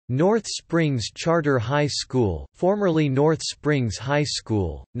North Springs Charter High School, formerly North Springs High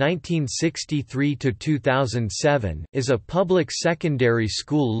School, 1963–2007, is a public secondary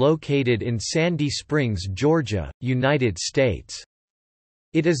school located in Sandy Springs, Georgia, United States.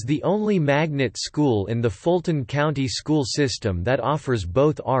 It is the only magnet school in the Fulton County school system that offers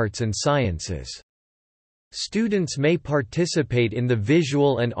both arts and sciences. Students may participate in the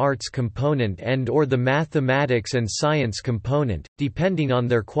visual and arts component and/or the mathematics and science component, depending on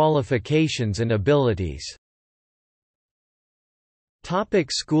their qualifications and abilities.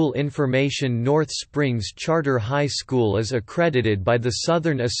 School information. North Springs Charter High School is accredited by the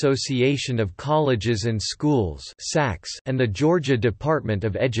Southern Association of Colleges and Schools and the Georgia Department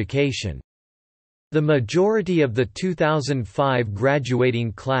of Education. The majority of the 2005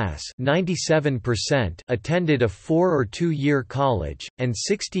 graduating class 97% attended a 4- or 2-year college, and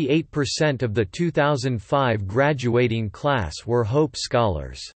 68% of the 2005 graduating class were Hope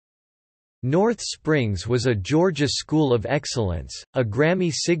Scholars. North Springs was a Georgia School of Excellence, a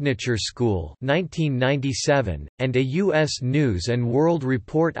Grammy Signature School 1997, and a U.S. News & World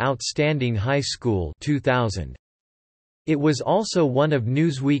Report Outstanding High School 2000. It was also one of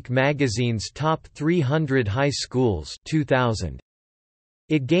Newsweek magazine's top 300 high schools 2000.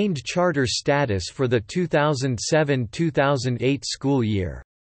 It gained charter status for the 2007–2008 school year.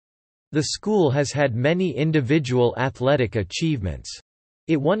 The school has had many individual athletic achievements.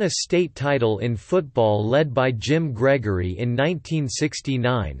 It won a state title in football led by Jim Gregory in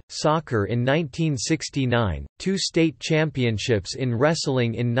 1969, soccer in 1969, 2 state championships in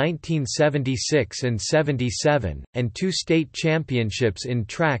wrestling in 1976 and 77, and 2 state championships in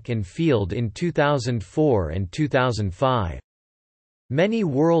track and field in 2004 and 2005. Many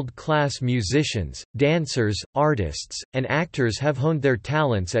world-class musicians, dancers, artists, and actors have honed their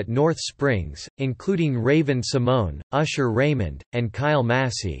talents at North Springs, including Raven Simone, Usher Raymond, and Kyle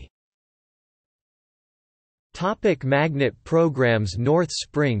Massey. Magnet programs. North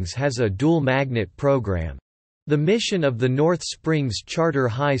Springs has a dual magnet program. The mission of the North Springs Charter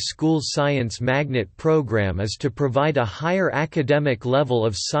High School's Science Magnet program is to provide a higher academic level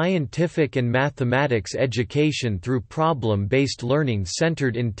of scientific and mathematics education through problem-based learning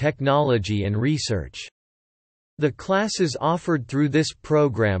centered in technology and research. The classes offered through this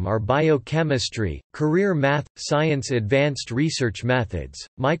program are biochemistry, career math, science advanced research methods,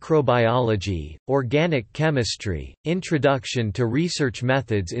 microbiology, organic chemistry, introduction to research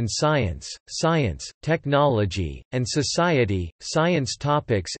methods in science, technology, and society, science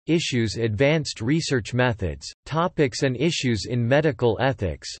topics, issues advanced research methods, topics and issues in medical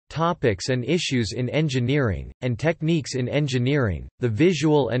ethics, topics and issues in engineering, and techniques in engineering. The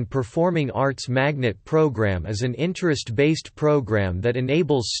Visual and Performing Arts Magnet program is an interest-based program that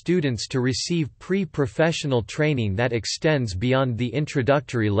enables students to receive pre-professional training that extends beyond the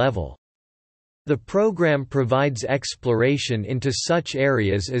introductory level. The program provides exploration into such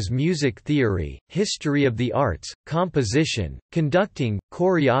areas as music theory, history of the arts, composition, conducting,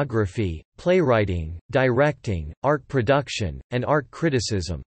 choreography, playwriting, directing, art production, and art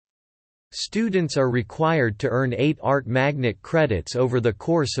criticism. Students are required to earn 8 art magnet credits over the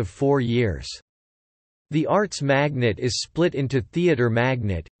course of 4 years. The Arts Magnet is split into Theater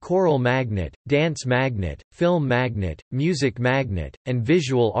Magnet, Choral Magnet, Dance Magnet, Film Magnet, Music Magnet, and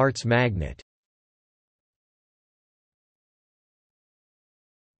Visual Arts Magnet.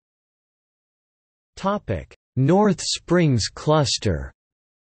 North Springs Cluster.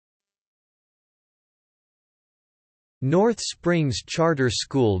 North Springs Charter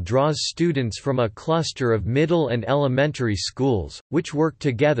School draws students from a cluster of middle and elementary schools, which work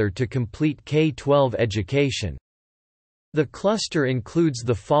together to complete K-12 education. The cluster includes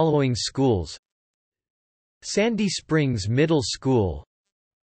the following schools: Sandy Springs Middle School,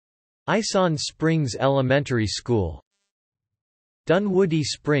 Ison Springs Elementary School, Dunwoody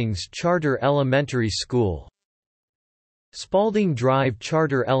Springs Charter Elementary School, Spalding Drive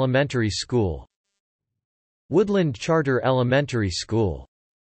Charter Elementary School, Woodland Charter Elementary School.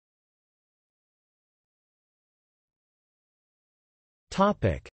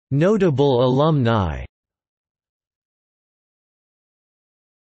 Notable alumni.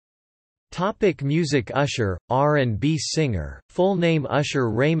 Music. Usher, R&B singer, full name Usher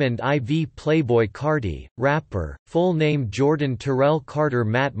Raymond IV Playboy Carti, rapper, full name Jordan Terrell Carter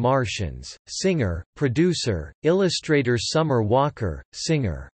Matt Martians, singer, producer, illustrator Summer Walker,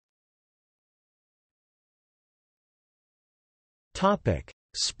 singer.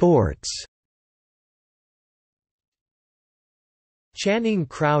 Sports. Channing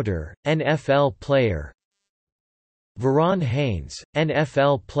Crowder, NFL player. Veron Haynes,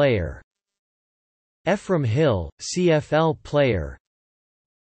 NFL player. Ephraim Hill, CFL player.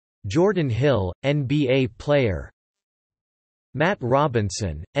 Jordan Hill, NBA player. Matt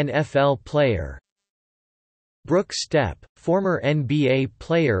Robinson, NFL player. Brooke Stepp, former NBA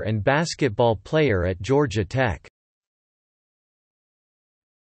player and basketball player at Georgia Tech.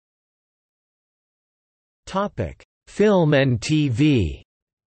 Topic: Film and TV.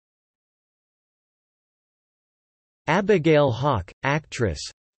 Abigail Hawke, actress.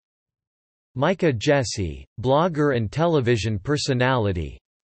 Micah Jesse, blogger and television personality.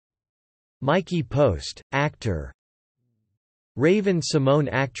 Mikey Post, actor. Raven Simone,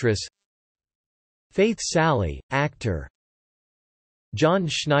 actress. Faith Sally, actor. John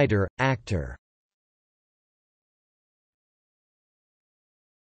Schneider, actor.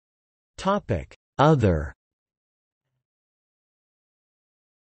 Other.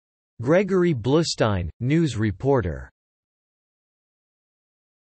 Gregory Bluestein, news reporter.